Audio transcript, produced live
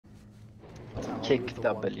Kick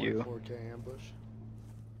W. 4K ambush.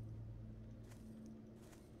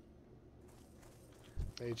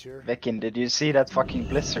 Mage here. Vekin, did you see that fucking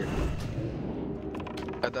blizzard?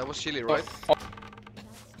 That was chilly, right?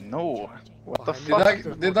 No. What the Behind me.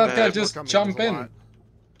 fuck? Did that guy More just coming, jump there's a in? lot.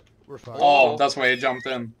 We're fine. Oh, that's why he jumped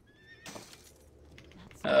in.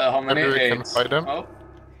 How many? Maybe we 8. can fight him. Oh,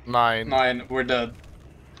 9. 9. We're dead.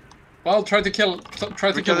 Well, try to kill.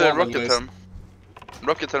 Try to We kill can one at rocket least. him.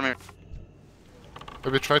 Rocket him here.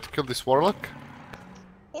 Maybe try to kill this warlock.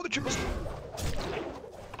 Oh, the triple.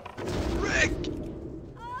 Rick!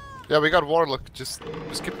 Yeah, we got warlock. Just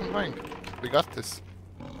keep in mind. We got this.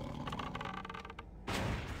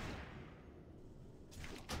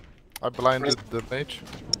 I blinded the mage.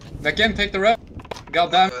 Again, take the rep.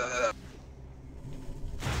 Goddamn.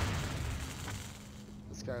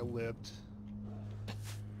 This guy lipped.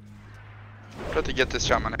 Try to get this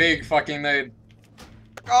shaman. Big fucking nade.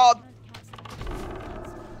 God!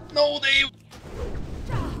 No, they.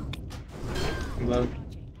 Low.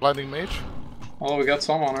 Blinding mage. Oh, we got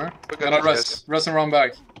some on her. We got Gotta these rest. Rest and run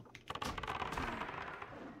back.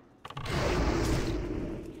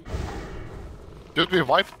 Dude, we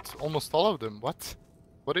wiped almost all of them. What?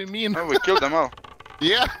 What do you mean? Oh, we killed them all.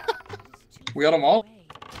 Yeah. We got them all.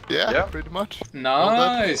 Yeah, pretty much.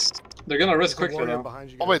 Nice. They're gonna rest There's a quickly warrior though.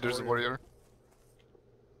 behind you Oh guys, wait, there's a warrior.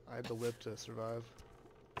 I had the lip to survive.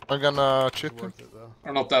 I'm gonna It's chip him. worth it though.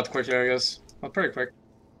 Or not that quickly, I guess. But pretty quick.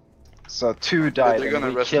 So 2 died they're and gonna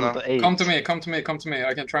we rest killed now. 8. Come to me, come to me, come to me.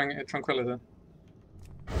 I can try tranquility.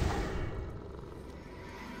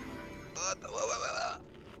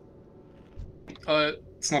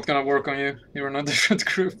 It's not gonna work on you. You're in a different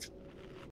group.